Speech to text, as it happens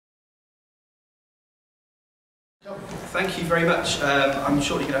Thank you very much. I'm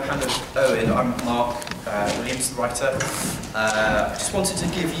shortly going to hand over to Owen. I'm Mark Williams, the writer. I just wanted to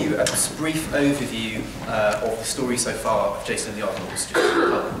give you a brief overview of the story so far of Jason and the Argonauts, just to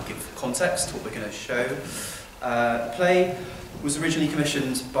help give context to what we're going to show. The play was originally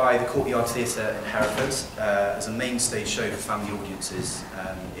commissioned by the Courtyard Theatre in Hereford as a main stage show for family audiences.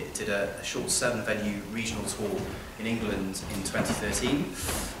 It did a short 7-venue regional tour in England in 2013.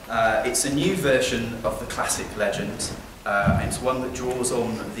 It's a new version of the classic legend. It's one that draws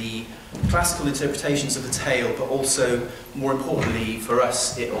on the classical interpretations of the tale, but also, more importantly for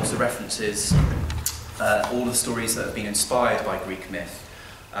us, it also references all the stories that have been inspired by Greek myth.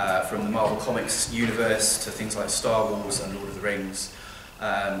 From the Marvel Comics universe to things like Star Wars and Lord of the Rings,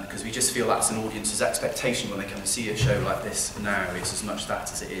 because we just feel that's an audience's expectation when they come and see a show like this now. It's as much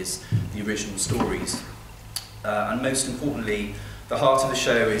that as it is the original stories. And most importantly, the heart of the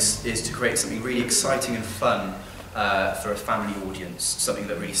show is to create something really exciting and fun for a family audience, something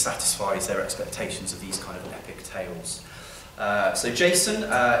that really satisfies their expectations of these kind of epic tales. So Jason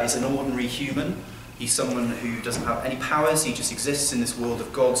is an ordinary human. He's someone who doesn't have any powers, he just exists in this world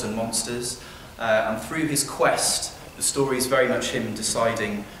of gods and monsters. And through his quest, the story is very much him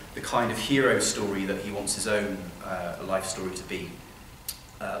deciding the kind of hero story that he wants his own life story to be.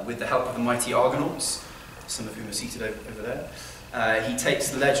 With the help of the mighty Argonauts, some of whom are seated over there, he takes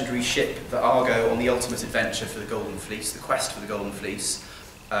the legendary ship, the Argo, on the ultimate adventure for the Golden Fleece, the quest for the Golden Fleece.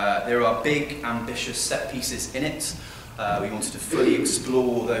 There are big, ambitious set pieces in it. We wanted to fully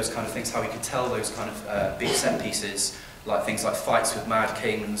explore those kind of things, how we could tell those kind of big set pieces, like things like fights with mad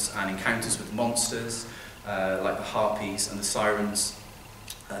kings and encounters with monsters, like the harpies and the sirens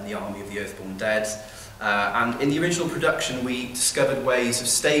and the army of the earthborn dead. And in the original production, we discovered ways of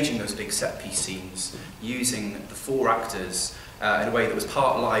staging those big set piece scenes using the 4 actors in a way that was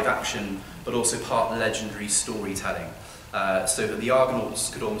part live action, but also part legendary storytelling, so that the Argonauts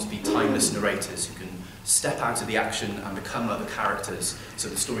could almost be timeless narrators who can step out of the action and become other characters, so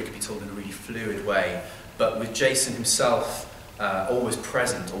the story could be told in a really fluid way, but with Jason himself always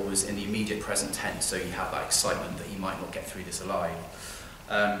present, always in the immediate present tense, so you have that excitement that he might not get through this alive.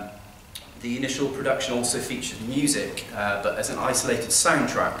 The initial production also featured music, but as an isolated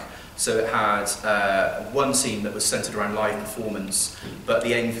soundtrack, so it had one scene that was centred around live performance, but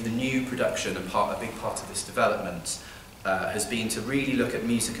the aim for the new production, and a big part of this development, has been to really look at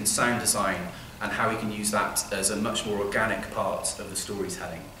music and sound design and how we can use that as a much more organic part of the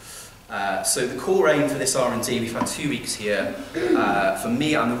storytelling. So the core aim for this R&D, we've had 2 weeks here. For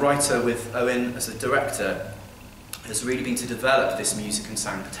me, I'm the writer with Owen as the director, has really been to develop this music and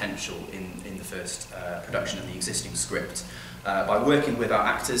sound potential in the first production of the existing script by working with our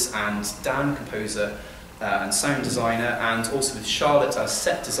actors and Dan, composer and sound designer, and also with Charlotte as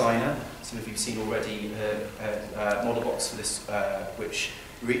set designer. Some of you have seen already her model box for this, which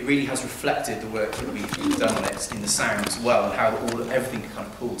really has reflected the work that we've done on it in the sound as well, and how everything can kind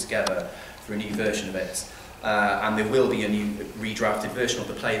of pull together for a new version of it. And there will be a new redrafted version of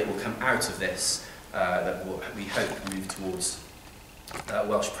the play that will come out of this, that will, we hope, move towards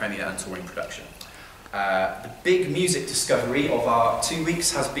Welsh premiere and touring production. The big music discovery of our 2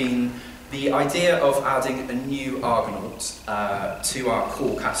 weeks has been the idea of adding a new Argonaut to our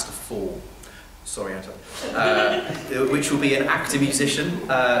core cast of 4. Sorry, which will be an actor-musician,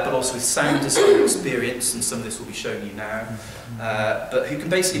 but also with sound design experience, and some of this will be shown you now, but who can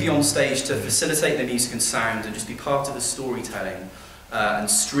basically be on stage to facilitate the music and sound and just be part of the storytelling and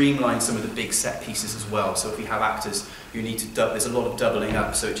streamline some of the big set pieces as well. So if we have actors who need to there's a lot of doubling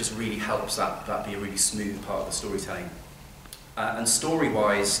up, so it just really helps that be a really smooth part of the storytelling. And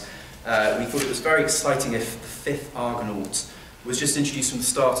story-wise, we thought it was very exciting if the 5th Argonaut was just introduced from the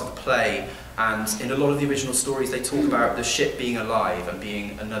start of the play, and in a lot of the original stories they talk about the ship being alive and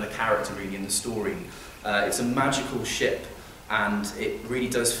being another character really in the story. It's a magical ship, and it really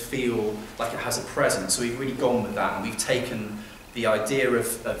does feel like it has a presence, so we've really gone with that, and we've taken the idea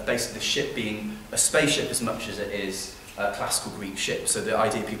of basically the ship being a spaceship as much as it is a classical Greek ship. So the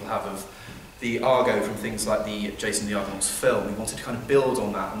idea people have of the Argo from things like the Jason and the Argonauts film, we wanted to kind of build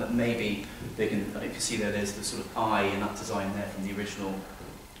on that, and that maybe they can, and you can see there's the sort of eye in that design there from the original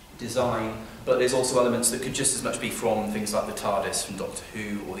design, but there's also elements that could just as much be from things like the TARDIS from Doctor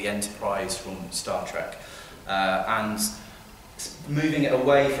Who or the Enterprise from Star Trek. And moving it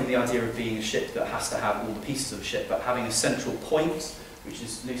away from the idea of being a ship that has to have all the pieces of a ship, but having a central point, which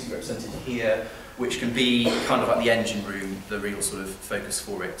is loosely represented here, which can be kind of like the engine room, the real sort of focus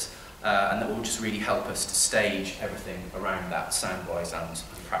for it. And that will just really help us to stage everything around that, sound-wise and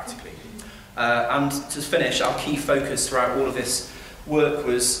practically. And to finish, our key focus throughout all of this work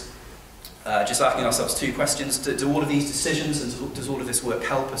was just asking ourselves two questions. Do all of these decisions and does all of this work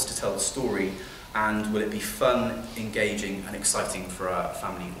help us to tell the story? And will it be fun, engaging and exciting for our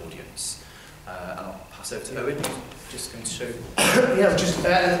family audience? And I'll pass over to Owen, who's just going to show... Yeah, just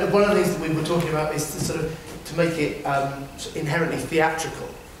one of the things that we were talking about is to sort of to make it inherently theatrical.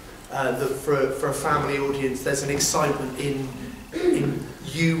 That for a family audience, there's an excitement in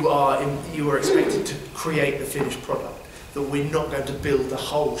you are expected to create the finished product. That we're not going to build the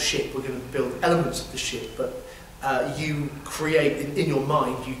whole ship, we're going to build elements of the ship, but you create, in your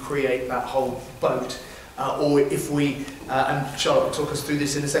mind, you create that whole boat. Or if we, and Charlotte will talk us through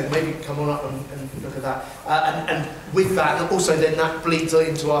this in a second, maybe come on up and look at that. And with that, and also then that bleeds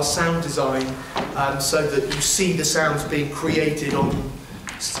into our sound design, so that you see the sounds being created on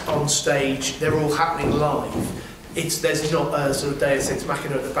stage, they're all happening live. There's not a sort of Deus Ex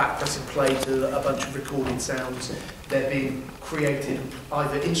Machina at the back pressing play to a bunch of recorded sounds. They're being created,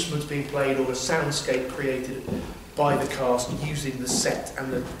 either instruments being played or a soundscape created by the cast using the set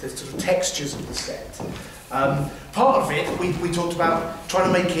and the sort of textures of the set. Part of it, we talked about trying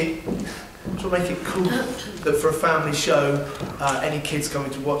to make it cool, that for a family show, any kids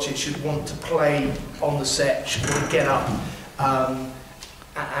coming to watch it should want to play on the set, should want to get up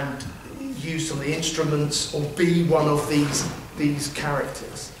and use some of the instruments or be one of these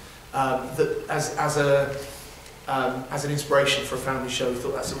characters. That as an inspiration for a family show, we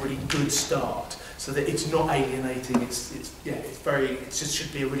thought that's a really good start, so that it's not alienating. It just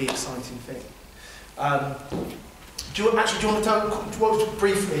should be a really exciting thing. Do you want to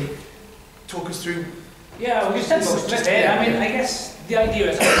briefly talk us through? Yeah, well, you said most of it. I mean, I guess the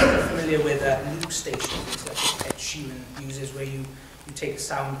idea is I'm familiar with loop stations that Ed Sheeran uses, where you take a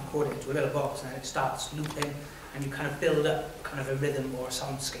sound, record it into a little box, and then it starts looping, and you kind of build up kind of a rhythm or a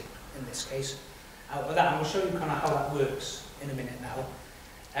soundscape in this case. Out of that, and we'll show you kind of how that works in a minute now.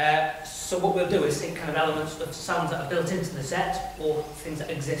 So what we'll do is take kind of elements of sounds that are built into the set, or things that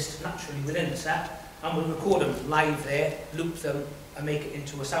exist naturally within the set, and we'll record them live there, loop them, and make it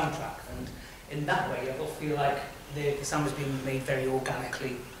into a soundtrack. And in that way, it'll feel like the sound is being made very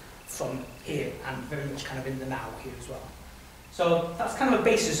organically from here, and very much kind of in the now here as well. So that's kind of a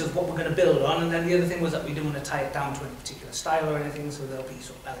basis of what we're going to build on, and then the other thing was that we didn't want to tie it down to any particular style or anything, so there'll be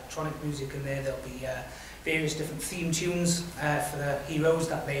sort of electronic music in there, there'll be various different theme tunes for the heroes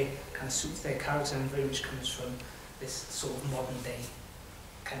that they kind of suit their character, and very much comes from this sort of modern day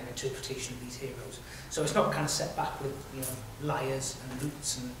kind of interpretation of these heroes. So it's not kind of set back with, you know, lyres and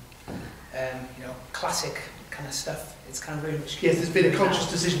lutes and classic kind of stuff. It's kind of very much... Yes, there's been a conscious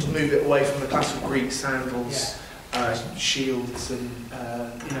decision to move it away from the classical Greek sandals. Yeah. Shields and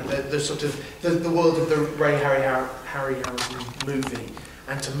the sort of the world of the Ray Harryhausen movie,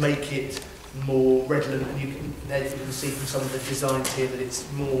 and to make it more redolent. And you can see from some of the designs here that it's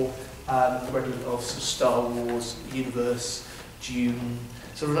more redolent of sort of Star Wars universe, Dune,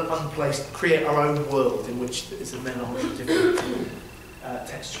 sort of an unplaced, create our own world in which there's a melange of different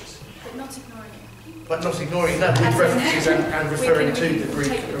textures. But not ignoring it. But not ignoring that with references and referring to the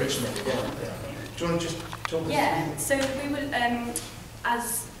Greek original. Yeah. Do you want to just talk us through? So we will,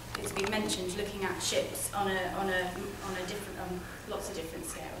 as it's been mentioned, looking at ships on a different lots of different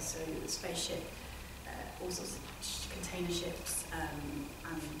scales. So spaceship, all sorts of container ships, and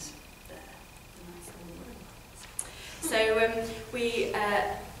the nice little world. So we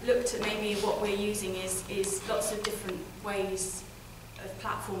looked at maybe what we're using is lots of different ways of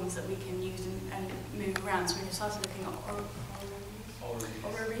platforms that we can use and move around. So we started looking at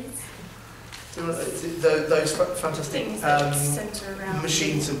orreries. Those fantastic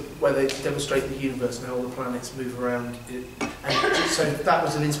machines where they demonstrate the universe and how all the planets move around. And so that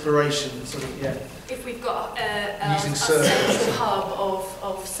was an inspiration, sort of, yeah. If we've got a central hub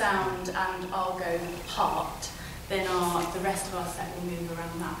of sound and Argo part, then the rest of our set will move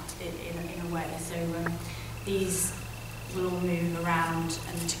around that in a way. So these will all move around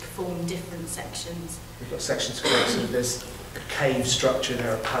and to form different sections. We've got sections created, so there's a cave structure,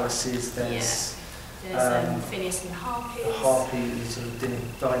 there are palaces, there's Phineas and the Harpies. A harpy, sort of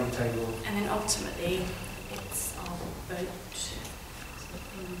dining table. And then ultimately, it's our boat. So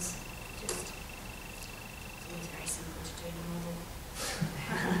things just, it's always very simple to do in a model.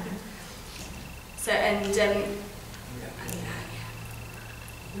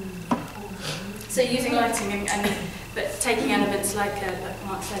 So using lighting but taking elements like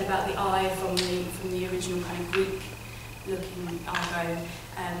Mark said about the eye from the original kind of Greek looking Argo,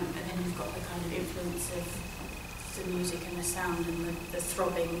 and then you've got the kind of influence of the music and the sound and the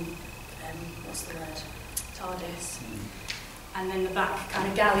throbbing, what's the word, TARDIS. and then the back kind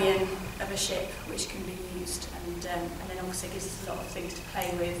of galleon of a ship which can be used, and then also gives us a lot of things to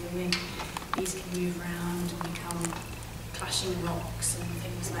play with, and then these can move around and become clashing rocks and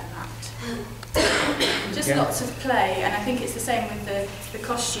things like that. Just lots of play, and I think it's the same with the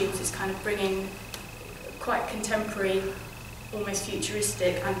costumes. It's kind of bringing quite contemporary, almost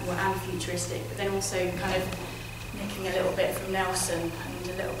futuristic, and futuristic, but then also kind of nicking a little bit from Nelson and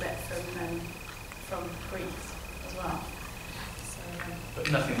a little bit from Greece as well. So,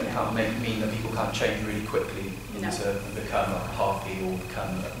 but nothing that can't mean that people can't change really quickly into become like a harpy or become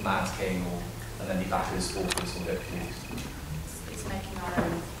a mad king, and then be back as Orpheus or Hercules. It's making our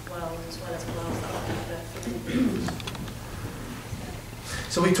own world as well as worlds that other.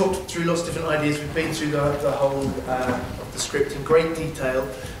 So we talked through lots of different ideas. We've been through the whole of the script in great detail,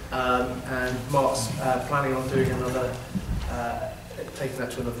 and Mark's planning on doing another, taking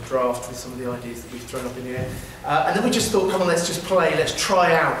that to another draft with some of the ideas that we've thrown up in the air. And then we just thought, come on, let's just play, let's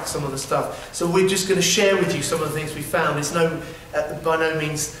try out some of the stuff. So we're just going to share with you some of the things we found. It's by no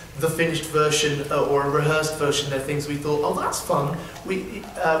means the finished version or a rehearsed version. They're things we thought, oh, that's fun. We'd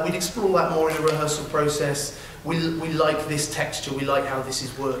explore that more in the rehearsal process. We like this texture, we like how this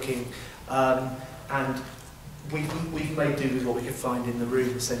is working, and we've made do with what we could find in the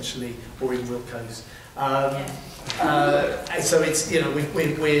room, essentially, or in Wilco's. So it's, you know,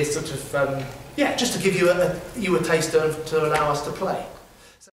 we're sort of, just to give you a taster to allow us to play.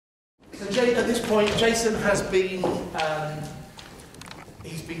 So at this point, Jason has been,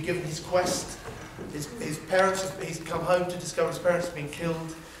 he's been given his quest. His parents, he's come home to discover his parents have been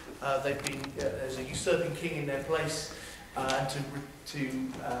killed. There's a usurping king in their place, and to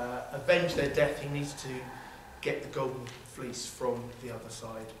avenge their death, he needs to get the golden fleece from the other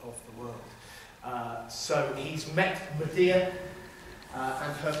side of the world. So he's met Medea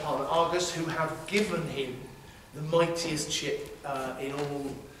and her partner Argus, who have given him the mightiest ship in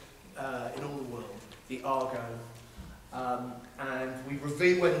all the world, the Argo. And we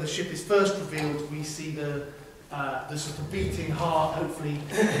reveal, when the ship is first revealed, we see the sort of beating heart, hopefully,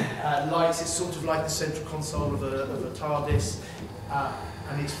 lights. It's sort of like the central console of a TARDIS,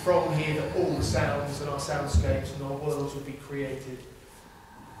 and it's from here that all the sounds and our soundscapes and our worlds will be created.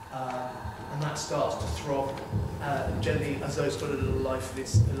 And that starts to throb gently, as though it's got a little life of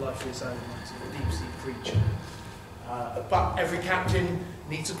its own, like a deep sea creature. But every captain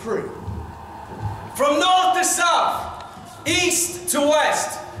needs a crew. From north to south, east to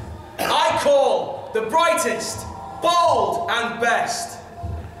west, I call the brightest, bold and best.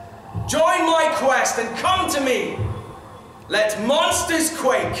 Join my quest and come to me. Let monsters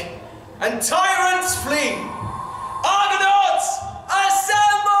quake and tyrants flee. Argonauts,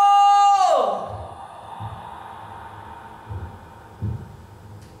 assemble!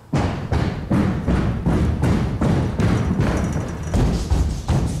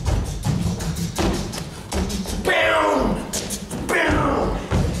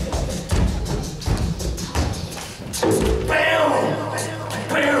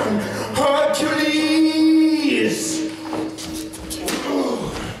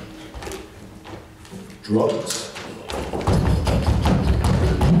 Drugs.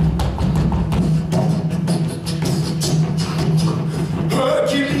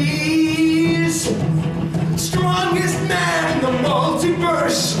 Hercules, strongest man in the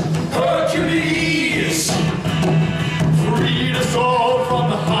multiverse. Hercules, freed us all from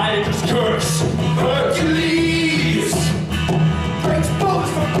the Hydra's curse. Hercules, breaks bones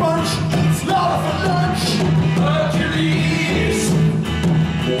for brunch, eats lava for lunch. Hercules,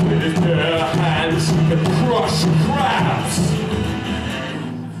 with his bare hands and crush crabs.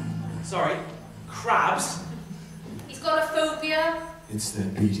 Sorry, crabs? He's got a phobia. It's their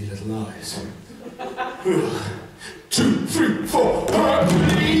beady little eyes. 2, 3, 4,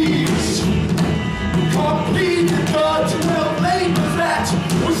 Hercules! Complete the god to well labor that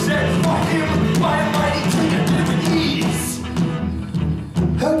was set for him by a mighty king and with ease.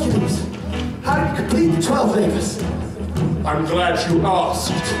 Hercules, how did you complete the 12 labors? I'm glad you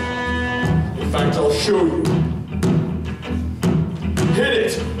asked. In fact, I'll show you. Hit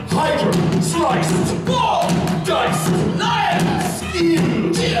it! Hydra! Sliced! Ball! Diced! Lion!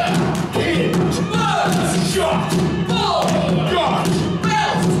 Skinned! Deer! Pinned! Bird! Shot! Ball! Got!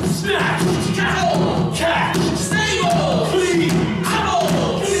 Belt! Snatched! Cattle! Catched! Stable! Clean! Apple!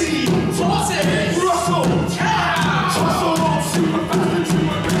 Clean! Horses! Rustled! Cow! Hustled! Super fast and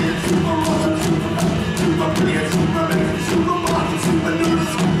super brilliant! Super awesome! Super fast! Super brilliant! Super amazing! Super modern! Super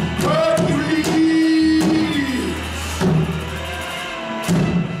noodles! Hercules!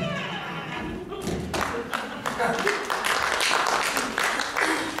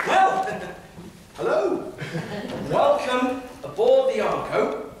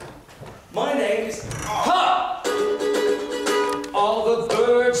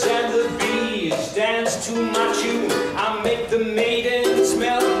 dance to my tune. I make the maiden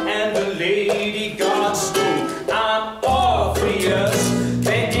smell and the lady god swoon. I'm Orpheus,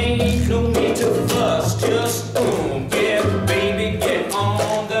 there ain't no need to fuss. Just get baby, get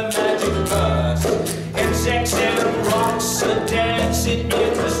on the magic bus. Insects and rocks are dancing in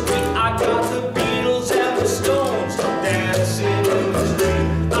the street. I got the Beatles and the Stones dancing in the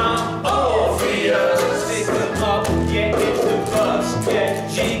street. I'm Orpheus, pick them up, yeah, it's the bus. Yeah,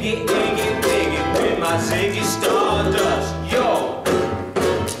 jiggy, iggy, biggy, with my Ziggy Stardust. Yo!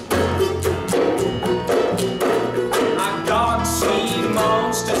 I got sea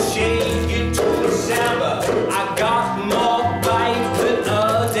monsters shaking to the samba. I got more bite than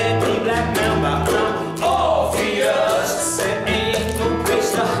a deadly black mamba. I'm Orpheus, there ain't no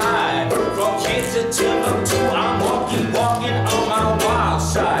place to hide. From here to Timbuktu, I'm walking on my wild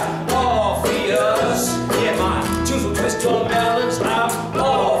side. Orpheus, yeah, my tunes will twist your melons. I'm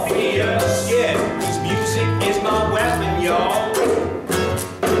Orpheus, yeah, whose music is my weapon, y'all.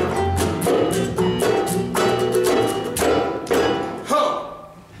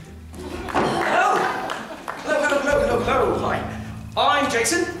 Hello, hi. I'm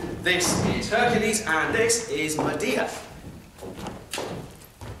Jason, this is Hercules, and this is Medea.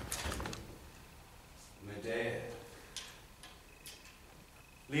 Medea.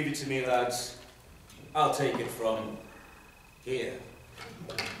 Leave it to me, lads. I'll take it from here.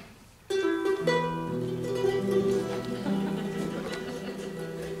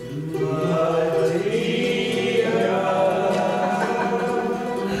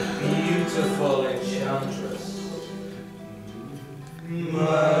 Beautiful enchantress.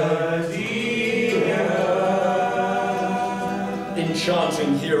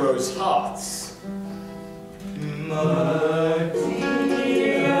 Enchanting heroes' hearts.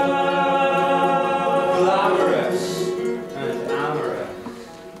 Glamorous and amorous.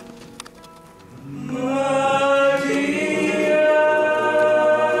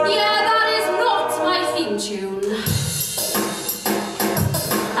 Yeah, that is not my theme tune.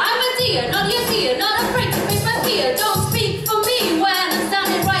 I'm a deer, not your dear, not afraid to face my fear. Don't speak for me when I'm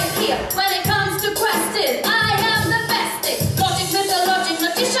standing right here. When it comes to questing, I am the best thing. Logic, mythologic,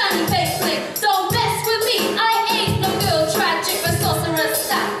 not your shiny fake fling. Don't mess with me, I ain't no girl tragic, but sorceress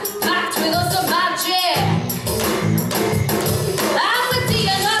staff, packed with awesome magic. I'm a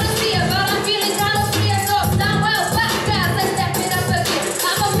deer, not a seer, but I'm feeling kind of free, so stand well back as I step it up again.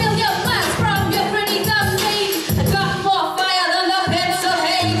 I'm a million miles from your pretty dumb lady. I got more fire than the pits of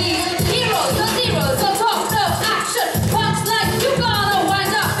Hades. Heroes, no zeros, no talk, no action. Punch like you gonna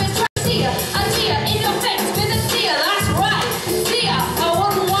wind up in tragedy. A deer in your face with a deer, that's right. Deer, I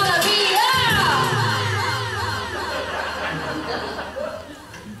wouldn't wanna be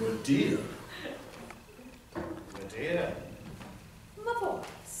Medea. Medea. my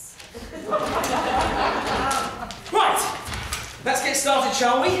voice. Right, let's get started,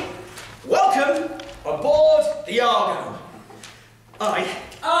 shall we? Welcome aboard the Argo.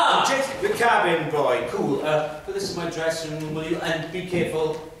 Jason, the cabin boy. Cool. But this is my dressing room, will you? And be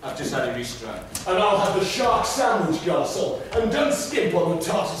careful, I've just had a restrung. And I'll have the shark sandwich, garçon. And don't skimp on the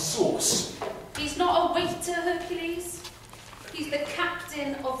tartar sauce. He's not a waiter, Hercules. He's the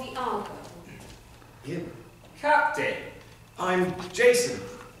captain of the Argo. You? Captain? I'm Jason.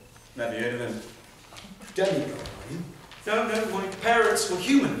 Never heard of him. Demigod, are you? No, my parents were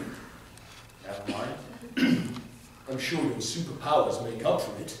human. Never mind. I'm sure your superpowers make up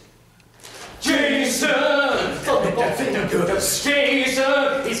for it. Jason! Thunderbolt finger good.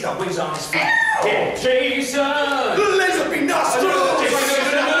 Jason! He's got wings on his feet. Yeah, Jason! Laser beam nostrils!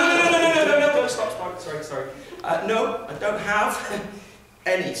 No, stop, sorry. No, I don't have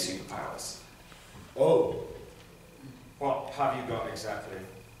any superpowers. Oh, What have you got exactly?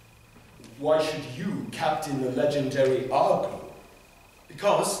 why should you captain the legendary Argo?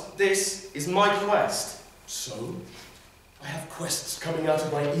 Because this is my quest. So? I have quests coming out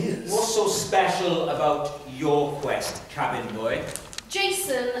of my ears. What's so special about your quest, cabin boy?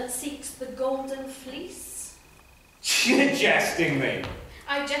 Jason seeks the golden fleece. You're jesting me.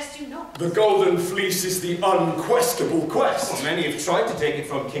 I jest you not. The Golden Fleece is the unquestable quest. Well, many have tried to take it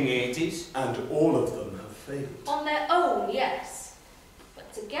from King Aetes. And all of them have failed. On their own, yes.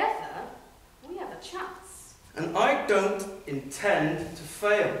 But together, we have a chance. And I don't intend to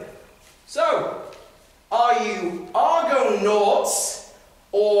fail. So, are you Argonauts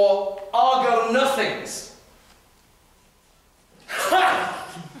or Argo-nothings? Ha!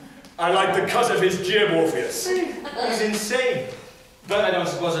 I like the cut of his jib, Orpheus. He's insane. But I don't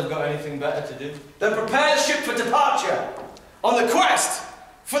suppose I've got anything better to do. Then prepare the ship for departure on the quest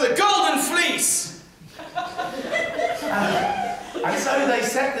for the Golden Fleece. And so they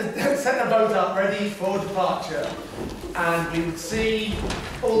set the boat up ready for departure, and we would see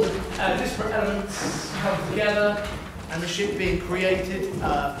all the disparate elements come together and the ship being created,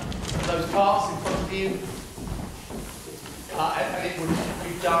 those parts in front of you. And it would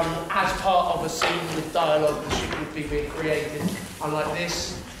be done as part of a scene with dialogue. The ship would be being created, unlike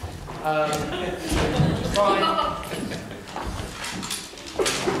this. Fine.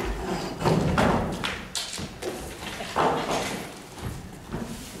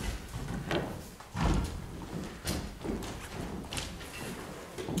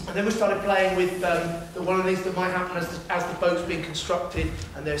 And then we started playing with one of the things that might happen as the boat's being constructed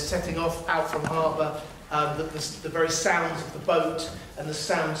and they're setting off out from harbour. The very sounds of the boat and the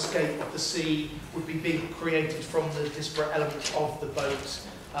soundscape of the sea would be being created from the disparate elements of the boat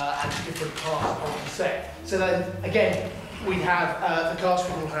and different parts of the set. So then, again, we'd have the cast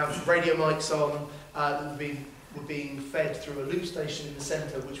room will have radio mics on that were being fed through a loop station in the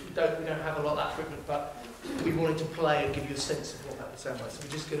centre, which we don't have a lot of that equipment, but we wanted to play and give you a sense of what that would sound like. So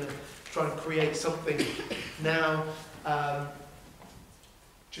we're just going to try and create something now,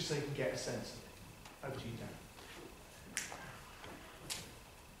 just so you can get a sense of it. Over to you, Dan.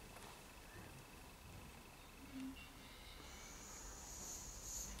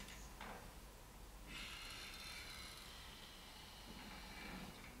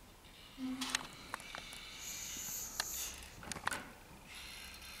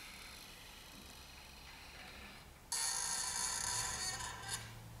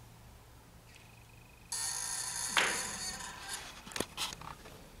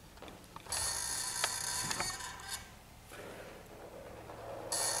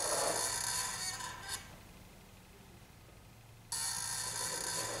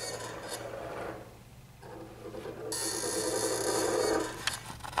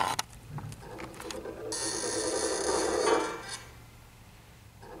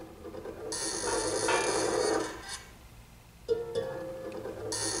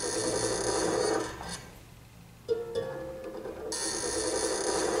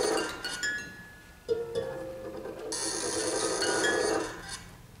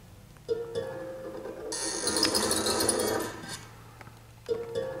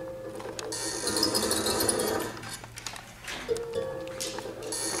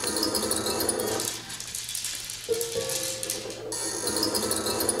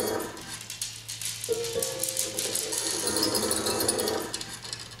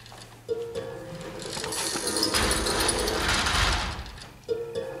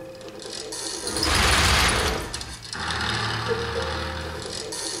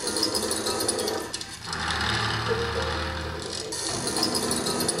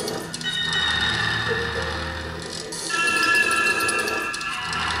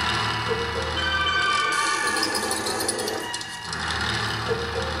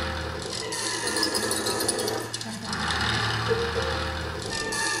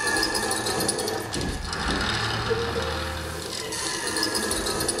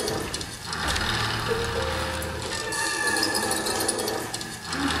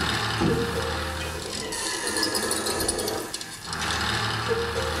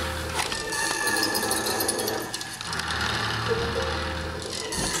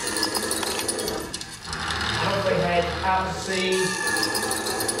 Out to sea,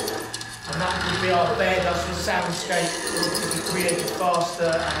 and that would be our bed as the soundscape would be created faster,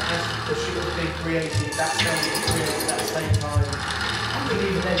 and as the ship was being created, that sound would be created at the same time. And we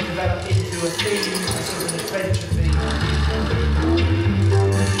even then develop into a theme, a sort of an adventure theme.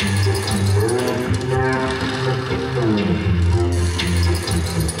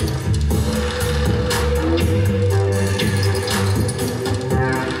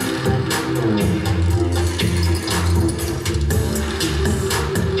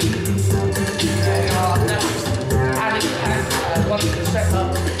 Once the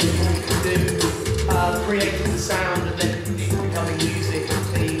setup, what we can do, creating the sound and then it becoming music and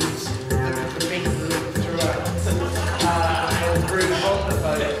themes that can repeat the loop throughout and groove on the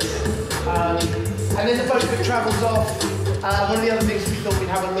boat. And then the boat that travels off, one of the other things we thought we'd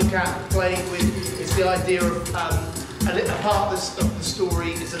have a look at playing with is the idea of a part of the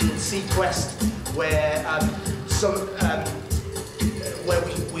story is a little sea quest where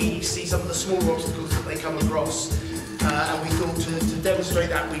we see some of the smaller obstacles that they come across. And we thought to demonstrate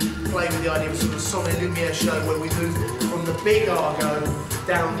that, we play with the idea of sort of Son et Lumiere show where we move from the big Argo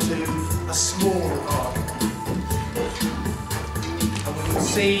down to a small Argo. And we can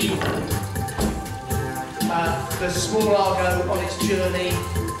see the small Argo on its journey.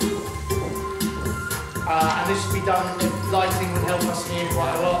 And this will be done, lighting would help us here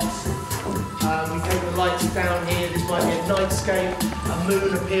quite a lot. We take the lights down here. This might be a nightscape, a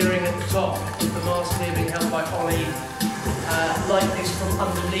moon appearing at the top of the mast here being held by Ollie. Like this from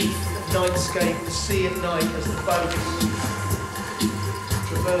underneath the nightscape, the sea at night as the boats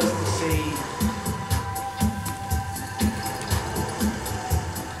traverse the sea.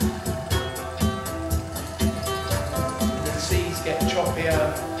 The seas get choppier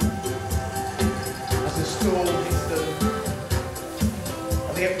as the storm hits them.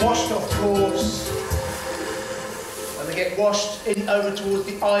 And they get washed off course. And they get washed in over towards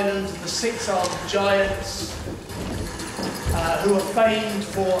the island of the six-armed giants. Who are famed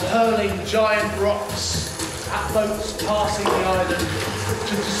for hurling giant rocks at boats passing the island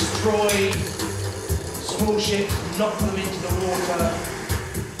to destroy small ships and knock them into the water.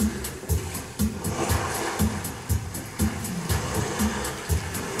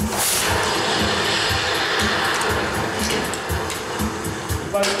 The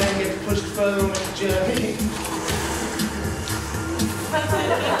boat then gets pushed further on its journey.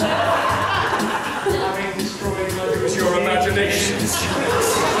 Having destroyed most Your imagination.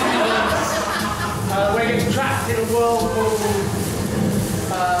 We're getting trapped in a whirlpool.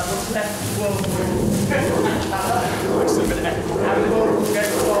 What's left of the whirlpool? And the whirlpool gets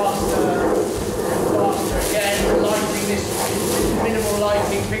faster again, lighting this minimal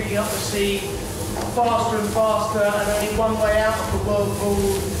lighting, picking up the sea faster and faster, and only one way out of the whirlpool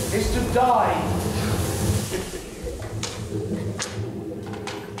is to die.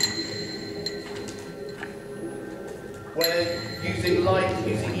 Where using light,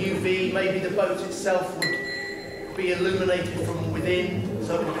 using UV, maybe the boat itself would be illuminated from within,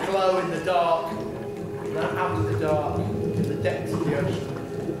 so it would glow in the dark, out of the dark, in the depths of the ocean.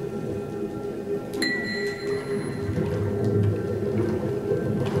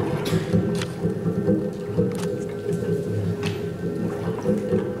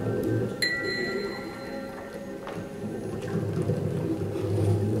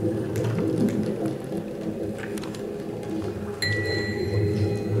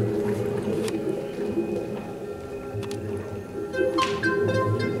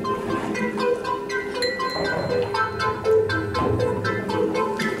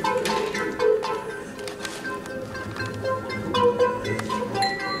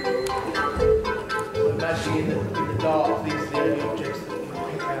 In the dark, these are the only objects that you can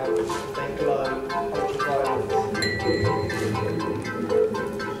pick out. They glow ultraviolet.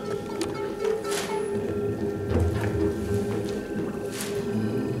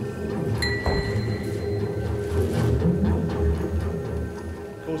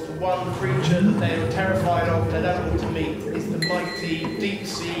 Of course, the one creature that they are terrified of, they don't want to meet, is the mighty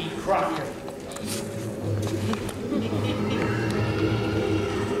deep-sea kraken.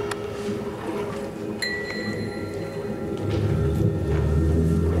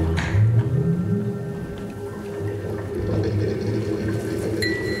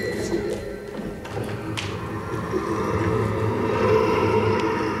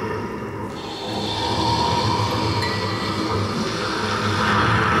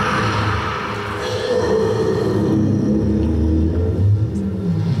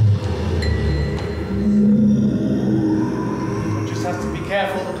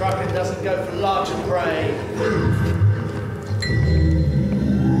 Careful the kraken doesn't go for larger prey.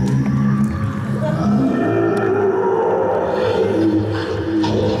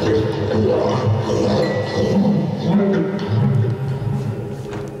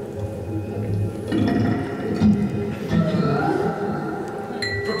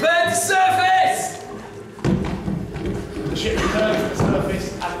 Prepare to surface! The ship returns to the surface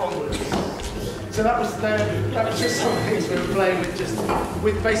and onwards. So that was just some things we were playing with, just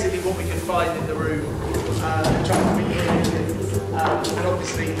with basically what we could find in the room, and trying to recreate it. And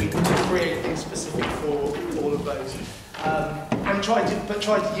obviously we create things specific for all of those. And try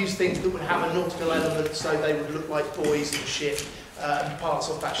to use things that would have a nautical element, so they would look like buoys of the ship, and parts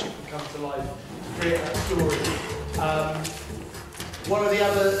of that ship would come to life to create that story. One of the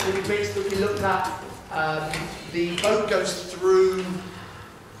other little bits that we looked at, the boat goes through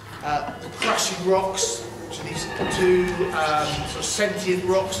the crashing rocks, which are these two sort of sentient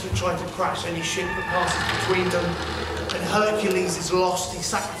rocks that try to crash any ship that passes between them. And Hercules is lost, he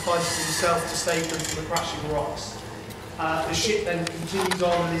sacrifices himself to save them from the crashing rocks. The ship then continues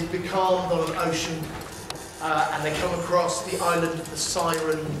on and is becalmed on an ocean, and they come across the island of the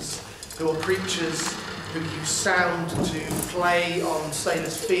Sirens, who are creatures who use sound to play on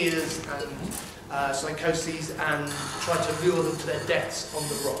sailors' fears and psychoses and try to lure them to their deaths on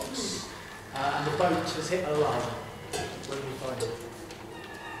the rocks. And the boat has hit a lull when we find it.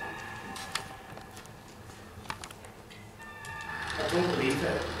 I don't believe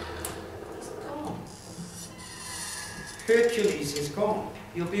it. Hercules is gone.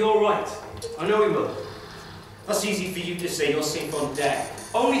 He'll be all right. I know he will. That's easy for you to say. You're safe on deck.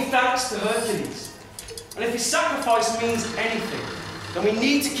 Only thanks to Hercules. And if his sacrifice means anything, then we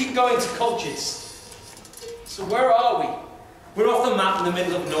need to keep going to Colchis. So where are we? We're off the map in the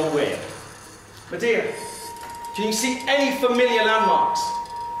middle of nowhere. Medea, can you see any familiar landmarks?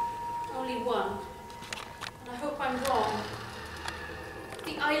 Only one. And I hope I'm wrong.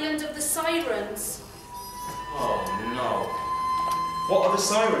 The island of the Sirens. Oh no. What are the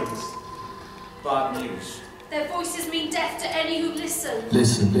sirens? Bad news. Their voices mean death to any who listen.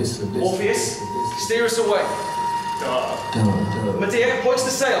 Listen. Orpheus, steer us away. Duh. Medea, hoist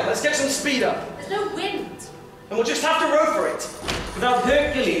the sail. Let's get some speed up. There's no wind. And we'll just have to row for it. Without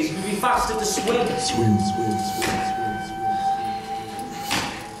Hercules, we'd be faster to swim. Swim.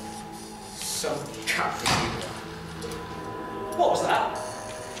 Some captain. What was that?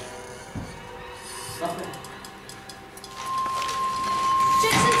 Nothing.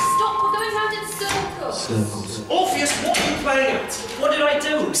 Jason, stop. We're going round in circles. Circles. Orpheus, what are you playing at? What did I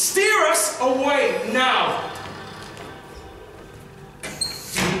do? Steer us away now! Do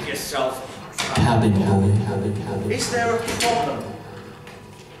it yourself. Cabin boy. Is there a problem?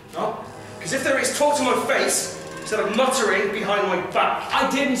 No? Because if there is, talk to my face instead of muttering behind my back. I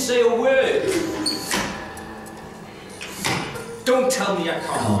didn't say a word. Don't tell me I can't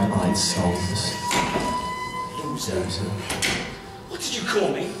Can't write songs. Loser. What did you call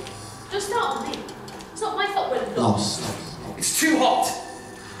me? Don't start on me. It's not my fault we're Lost. It's too hot.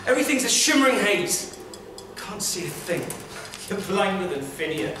 Everything's a shimmering haze. Can't see a thing. You're blinder than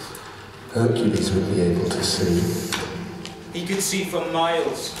Phineas. Hercules would be able to see. He could see for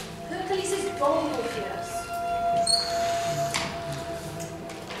miles. Hercules is bold, Orpheus.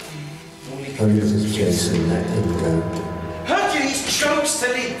 Only Jason let him go. Hercules chose to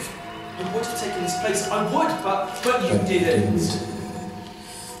leave. I would have taken his place. I would, but you didn't.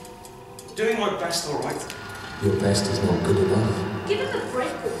 Doing my best, all right. Your best is not good enough. Give him a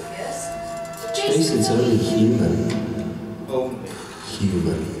break, Orpheus. Jason's only human. Only.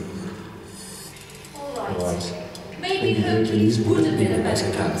 Human. All right. Right. Maybe Hercules would have been a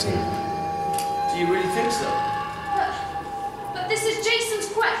better captain. Do you really think so? But this is Jason's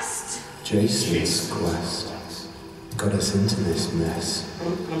quest. Jason's quest got us into this mess.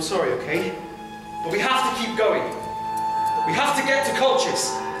 I'm sorry, okay? But we have to keep going. We have to get to Colchis.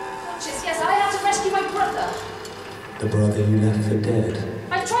 Colchis, yes, I had to rescue my brother. The brother you left for dead.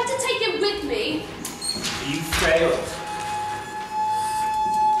 I tried to take him with me. You failed.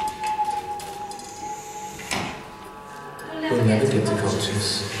 We'll never get to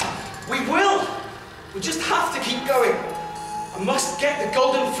Colchis. We will! We just have to keep going. I must get the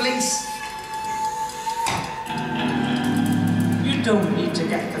Golden Fleece. You don't need to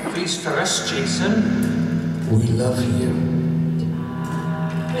get the fleece for us, Jason. We love you.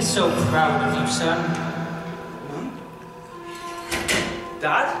 We're so proud of you, son.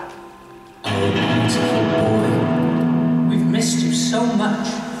 Dad? Our beautiful boy. We've missed you so much.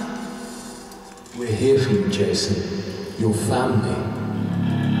 We're here for you, Jason. Your family.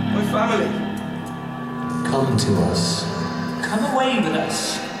 My family. Come to us. Come away with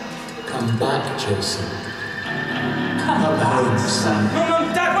us. Come back, Jason. Come home, son.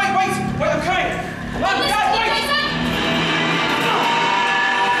 No, Dad, wait, I'm coming. Dad, wait!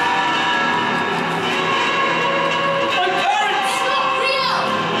 My parents! It's not real!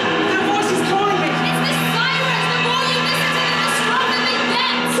 Their voices calling me! It's the sirens! The more you listen to them, the stronger they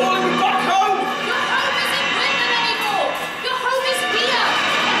get! Calling me back home! Your home isn't with them anymore! Your home is here!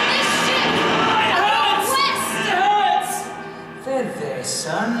 On this ship! It hurts! West! It hurts! They're there,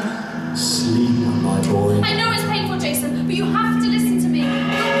 son. Sleep, my boy. I know it's painful, Jason, but you have to listen to me. Your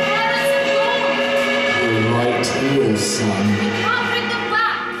parents are gone! We're right here, son. You can't bring them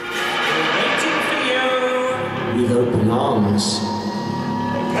back! We're waiting for you. With open arms.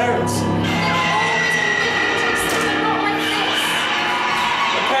 My parents. They're always with you, Jason, but not like this.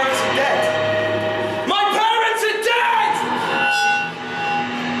 My parents are dead. My parents are dead!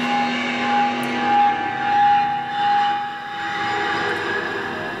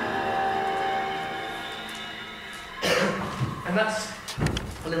 And that's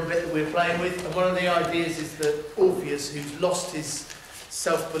a little bit that we're playing with. And one of the ideas is that Orpheus, who's lost his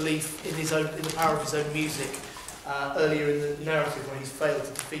self-belief in the power of his own music, earlier in the narrative when he's failed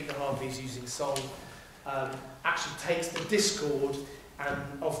to defeat the harpies using song, actually takes the discord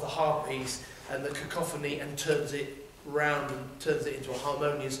of the harpies and the cacophony and turns it round and turns it into a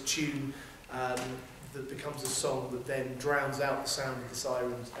harmonious tune that becomes a song that then drowns out the sound of the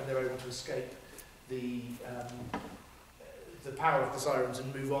sirens, and they're able to escape the power of the sirens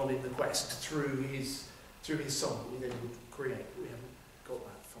and move on in the quest through his through his song that we then would create. We haven't got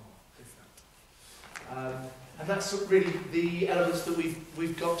that far with that. And that's really the elements that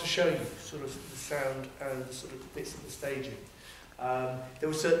we've got to show you, sort of the sound and the sort of bits of the staging.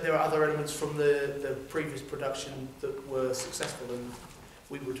 There are other elements from the previous production that were successful, and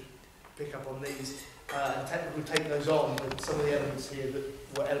we would pick up on these and we'd take those on. But some of the elements here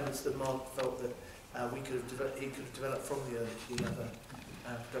that were elements that Mark felt that he could have developed from the other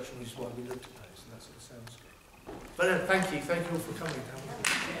production, which is why we looked at those, and that sort of sounds good. But thank you all for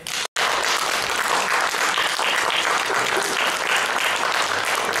coming.